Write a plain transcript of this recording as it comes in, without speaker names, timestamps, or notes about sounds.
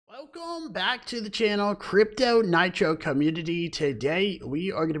Welcome back to the channel, Crypto Nitro community. Today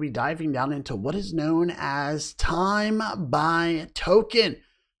we are going to be diving down into what is known as TimeBuyToken.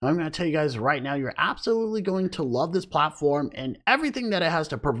 I'm going to tell you guys right now, you're absolutely going to love this platform and everything that it has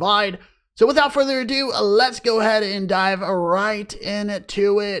to provide. So without further ado, let's go ahead and dive right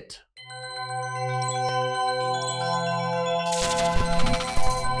into it.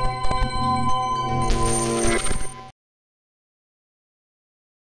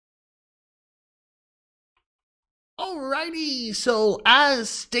 Alrighty, so as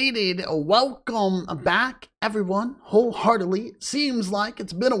stated, welcome back everyone, wholeheartedly. Seems like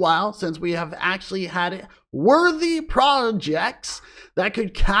it's been a while since we have actually had worthy projects that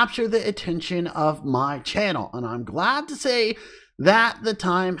could capture the attention of my channel, and I'm glad to say that the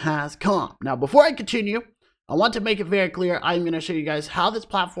time has come. Now, before I continue, I want to make it very clear, I'm going to show you guys how this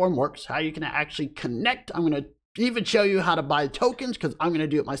platform works, how you can actually connect. I'm going to even show you how to buy tokens because I'm going to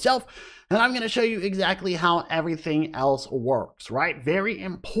do it myself, and I'm going to show you exactly how everything else works, right? Very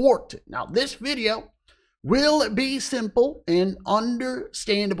important. Now, this video will be simple and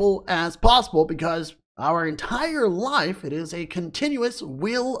understandable as possible because our entire life, it is a continuous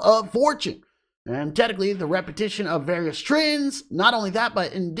wheel of fortune. And technically, the repetition of various trends, not only that,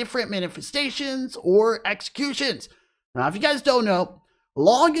 but in different manifestations or executions. Now, if you guys don't know,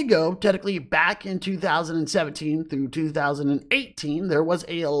 long ago, technically back in 2017 through 2018, there was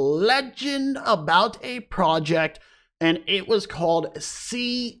a legend about a project, and it was called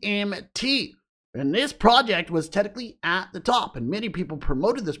CMT. And this project was technically at the top, and many people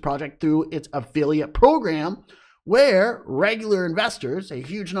promoted this project through its affiliate program, where regular investors, a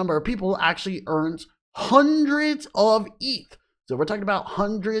huge number of people, actually earns hundreds of ETH. So we're talking about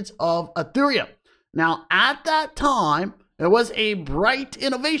hundreds of Ethereum. Now, at that time, it was a bright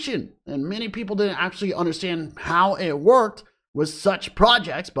innovation, and many people didn't actually understand how it worked with such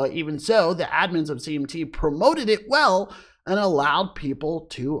projects, but even so, the admins of CMT promoted it well and allowed people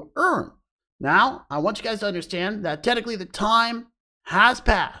to earn. Now, I want you guys to understand that technically the time has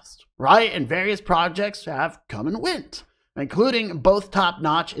passed, right? And various projects have come and went, including both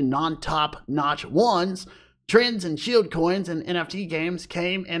top-notch and non-top-notch ones. Trends and shield coins and NFT games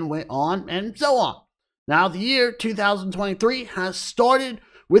came and went on, and so on. Now, the year 2023 has started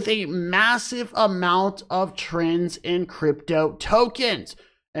with a massive amount of trends in crypto tokens,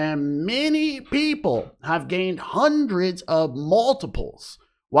 and many people have gained hundreds of multiples,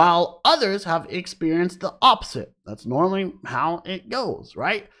 while others have experienced the opposite. That's normally how it goes,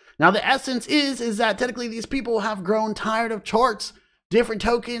 right? Now, the essence is that technically these people have grown tired of charts, different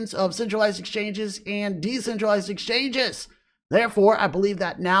tokens of centralized exchanges and decentralized exchanges. Therefore, I believe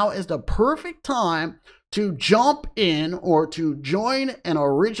that now is the perfect time to jump in or to join an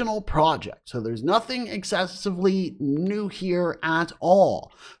original project. So there's nothing excessively new here at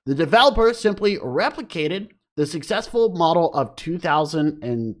all. The developer simply replicated the successful model of 2000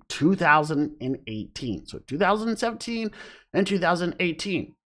 and 2018. So 2017 and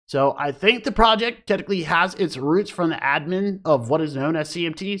 2018. So I think the project technically has its roots from the admin of what is known as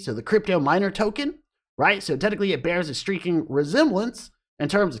CMT, so the crypto miner token, right? So technically it bears a streaking resemblance. In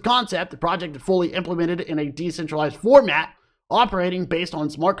terms of concept, the project is fully implemented in a decentralized format, operating based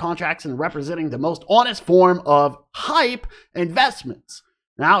on smart contracts and representing the most honest form of hype investments.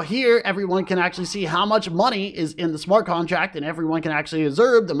 Now here, everyone can actually see how much money is in the smart contract, and everyone can actually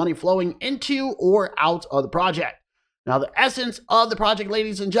observe the money flowing into or out of the project. Now, the essence of the project,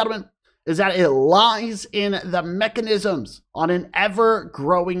 ladies and gentlemen, is that it lies in the mechanisms on an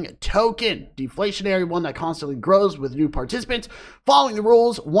ever-growing token, deflationary one that constantly grows with new participants. Following the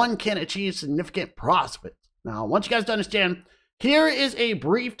rules, one can achieve significant profits. Now, I want you guys to understand, here is a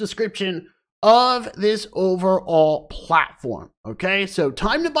brief description of this overall platform, okay? So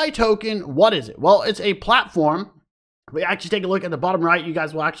TimeBuyToken, what is it? Well, it's a platform. If we actually take a look at the bottom right, you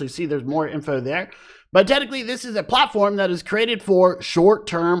guys will actually see there's more info there. But technically, this is a platform that is created for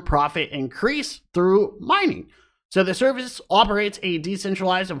short-term profit increase through mining. So the service operates a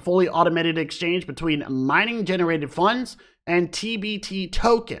decentralized and fully automated exchange between mining-generated funds and TBT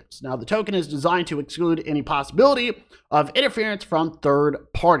tokens. Now, the token is designed to exclude any possibility of interference from third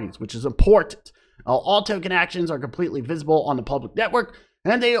parties, which is important. All token actions are completely visible on the public network,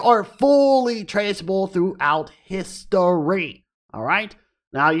 and they are fully traceable throughout history. All right?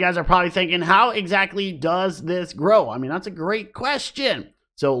 Now, you guys are probably thinking, how exactly does this grow? I mean, that's a great question.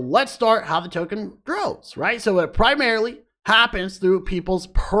 So let's start how the token grows, right? So it primarily happens through people's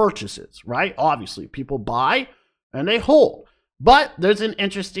purchases, right? Obviously, people buy and they hold. But there's an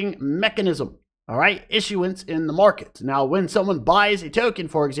interesting mechanism, all right? Issuance in the market. Now, when someone buys a token,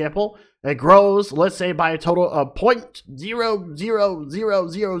 for example, it grows, let's say, by a total of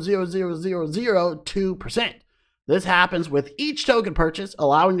 0.000000002%. This happens with each token purchase,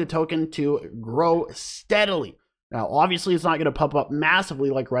 allowing the token to grow steadily. Now, obviously, it's not going to pump up massively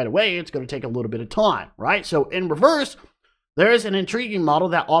like right away. It's going to take a little bit of time, right? So in reverse, there is an intriguing model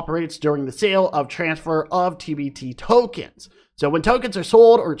that operates during the sale of transfer of TBT tokens. So when tokens are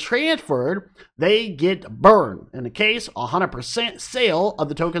sold or transferred, they get burned. In the case, 100% sale of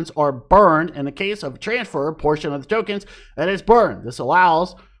the tokens are burned. In the case of transfer, a portion of the tokens, it is burned. This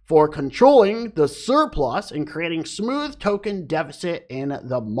allows for controlling the surplus and creating smooth token deficit in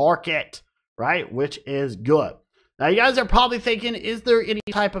the market, right? Which is good. Now, you guys are probably thinking, is there any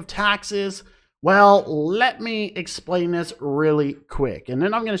type of taxes? Well, let me explain this really quick, and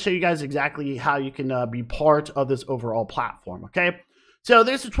then I'm going to show you guys exactly how you can be part of this overall platform, okay? So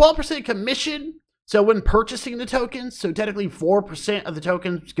there's a 12% commission, so when purchasing the tokens, so technically 4% of the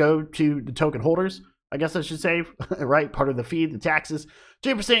tokens go to the token holders, I guess I should say, right? Part of the fee, the taxes.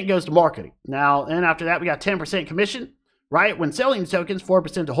 2% goes to marketing. Now, and after that, we got 10% commission, right? When selling the tokens,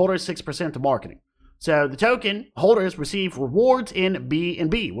 4% to holders, 6% to marketing. So the token holders receive rewards in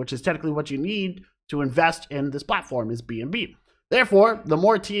BNB, which is technically what you need to invest in this platform is BNB. Therefore, the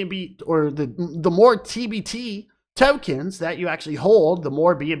more TNB or the more TBT tokens that you actually hold, the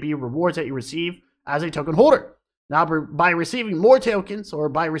more BNB rewards that you receive as a token holder. Now, by receiving more tokens or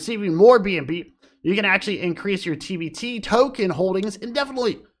by receiving more BNB, you can actually increase your TBT token holdings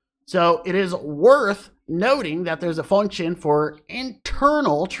indefinitely. So it is worth noting that there's a function for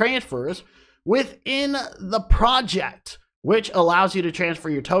internal transfers within the project, which allows you to transfer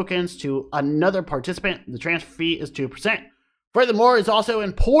your tokens to another participant. The transfer fee is 2%. Furthermore, it's also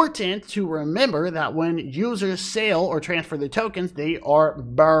important to remember that when users sell or transfer the tokens, they are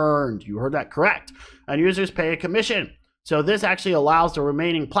burned. You heard that correct. And users pay a commission. So this actually allows the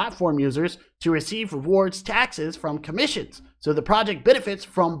remaining platform users to receive rewards taxes from commissions. So the project benefits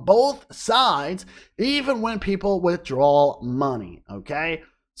from both sides, even when people withdraw money, okay?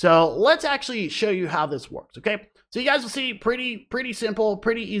 So let's actually show you how this works, okay? So you guys will see pretty simple,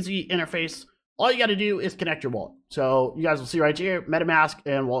 pretty easy interface. All you got to do is connect your wallet. So you guys will see right here, MetaMask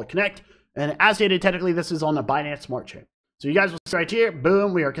and Wallet Connect. And as stated, technically this is on the Binance Smart Chain. So you guys will see right here,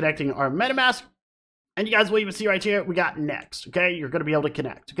 boom, we are connecting our MetaMask. And you guys will even see right here, we got next, okay? You're going to be able to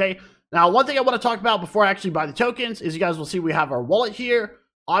connect, okay? Now, one thing I want to talk about before I actually buy the tokens is you guys will see we have our wallet here.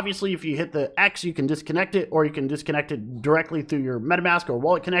 Obviously, if you hit the X, you can disconnect it, or you can disconnect it directly through your MetaMask or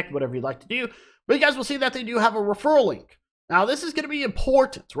Wallet Connect, whatever you'd like to do. But you guys will see that they do have a referral link. Now, this is going to be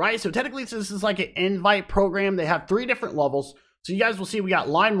important, right? So technically, this is like an invite program. They have 3 different levels. So you guys will see we got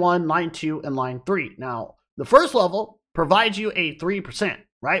line 1, line 2, and line 3. Now, the first level provides you a 3%,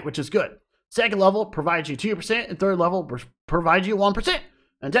 right? Which is good. Second level provides you 2%, and third level provides you 1%.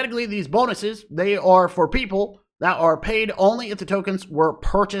 And technically, these bonuses, they are for people that are paid only if the tokens were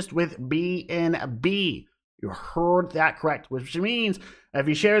purchased with BNB. You heard that correct, which means if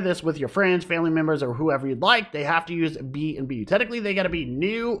you share this with your friends, family members, or whoever you'd like, they have to use BNB. Technically, they got to be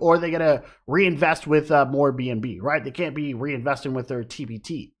new or they got to reinvest with more BNB, right? They can't be reinvesting with their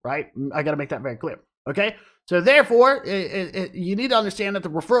TBT, right? I got to make that very clear, okay? So therefore, you need to understand that the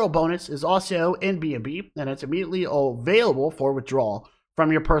referral bonus is also in BNB, and it's immediately available for withdrawal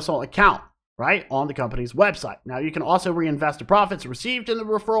from your personal account, right, on the company's website. Now, you can also reinvest the profits received in the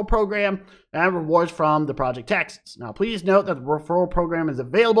referral program and rewards from the project taxes. Now, please note that the referral program is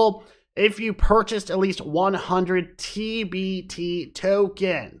available if you purchased at least 100 TBT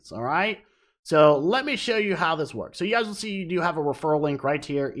tokens, all right? So let me show you how this works. So you guys will see you do have a referral link right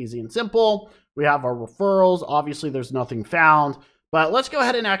here, easy and simple. We have our referrals. Obviously, there's nothing found, but let's go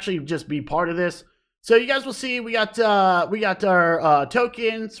ahead and actually just be part of this. So you guys will see we got our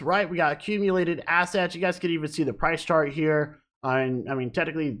tokens, right? We got accumulated assets. You guys can even see the price chart here. I mean,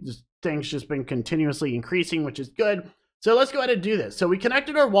 technically, this thing's just been continuously increasing, which is good. So let's go ahead and do this. So we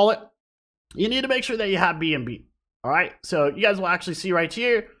connected our wallet. You need to make sure that you have BNB. All right. So you guys will actually see right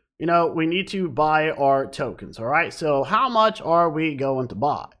here, you know, we need to buy our tokens. All right. So how much are we going to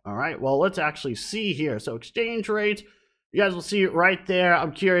buy? All right. Well, let's actually see here. So exchange rate. You guys will see it right there.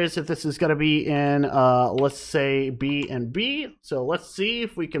 I'm curious if this is going to be in, let's say, BNB. So let's see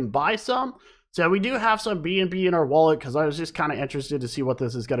if we can buy some. So we do have some BNB in our wallet because I was just kind of interested to see what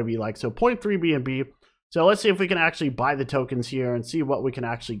this is going to be like. So 0.3 BNB. So let's see if we can actually buy the tokens here and see what we can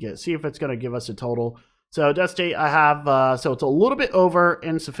actually get. See if it's going to give us a total. So it does state I have, so it's a little bit over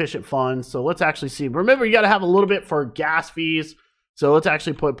insufficient funds. So let's actually see. Remember, you got to have a little bit for gas fees. So let's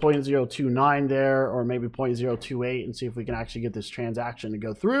actually put 0.029 there, or maybe 0.028, and see if we can actually get this transaction to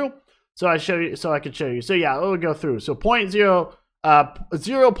go through. So I could show you. So yeah, it will go through. So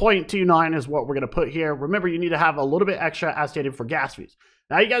 0.29 is what we're going to put here. Remember, you need to have a little bit extra as stated for gas fees.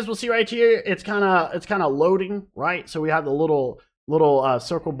 Now you guys will see right here, it's kind of loading, right? So we have the little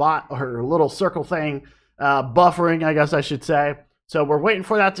circle bot, or little circle thing, buffering, I guess I should say. So we're waiting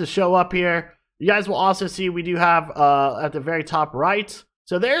for that to show up here. You guys will also see we do have at the very top right.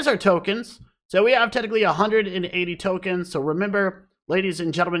 So there's our tokens. So we have technically 180 tokens. So remember, ladies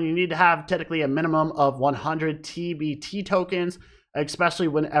and gentlemen, you need to have technically a minimum of 100 TBT tokens, especially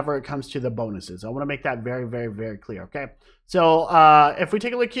whenever it comes to the bonuses. I want to make that very, very, very clear, okay? So if we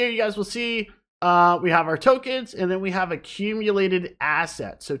take a look here, you guys will see we have our tokens, and then we have accumulated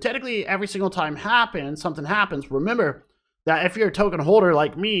assets. So technically, every single time something happens, remember that if you're a token holder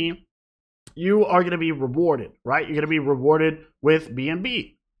like me, you are going to be rewarded, right? You're going to be rewarded with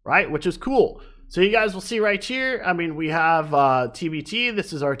BNB, right? Which is cool. So you guys will see right here, I mean, we have TBT.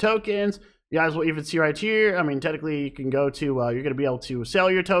 This is our tokens. You guys will even see right here, I mean, technically you can go to, you're going to be able to sell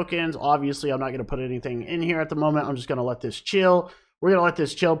your tokens. Obviously, I'm not going to put anything in here at the moment. I'm just going to let this chill. We're going to let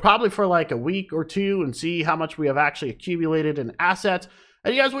this chill probably for like a week or two and see how much we have actually accumulated in assets.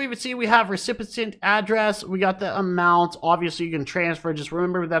 And you guys will even see we have recipient address. We got the amount. Obviously, you can transfer. Just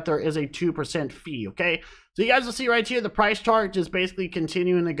remember that there is a 2% fee, okay? So you guys will see right here, the price chart just basically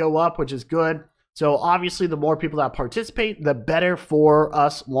continuing to go up, which is good. So obviously, the more people that participate, the better for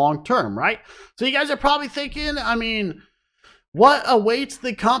us long term, right? So you guys are probably thinking, I mean, what awaits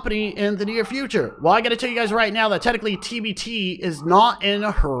the company in the near future? Well, I got to tell you guys right now that technically TBT is not in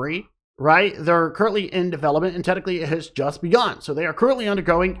a hurry, right? They're currently in development, and technically it has just begun. So they are currently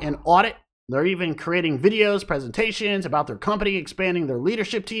undergoing an audit. They're even creating videos, presentations about their company, expanding their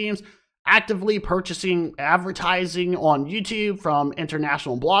leadership teams, actively purchasing advertising on YouTube from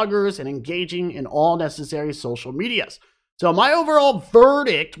international bloggers, and engaging in all necessary social medias. So my overall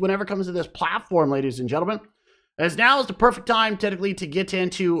verdict whenever it comes to this platform, ladies and gentlemen, is now is the perfect time technically to get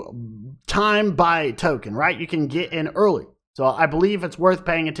into TimeBuyToken, right? You can get in early. So I believe it's worth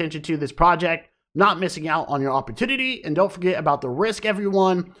paying attention to this project, not missing out on your opportunity. And don't forget about the risk,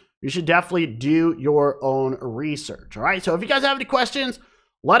 everyone. You should definitely do your own research, all right? So if you guys have any questions,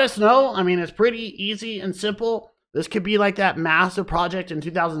 let us know. I mean, it's pretty easy and simple. This could be like that massive project in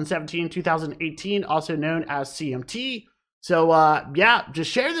 2017, 2018, also known as CMT. So yeah,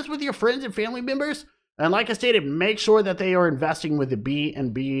 just share this with your friends and family members. And like I stated, make sure that they are investing with the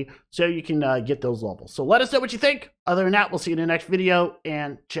BNB so you can get those levels. So let us know what you think. Other than that, we'll see you in the next video,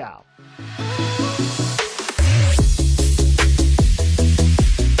 and ciao.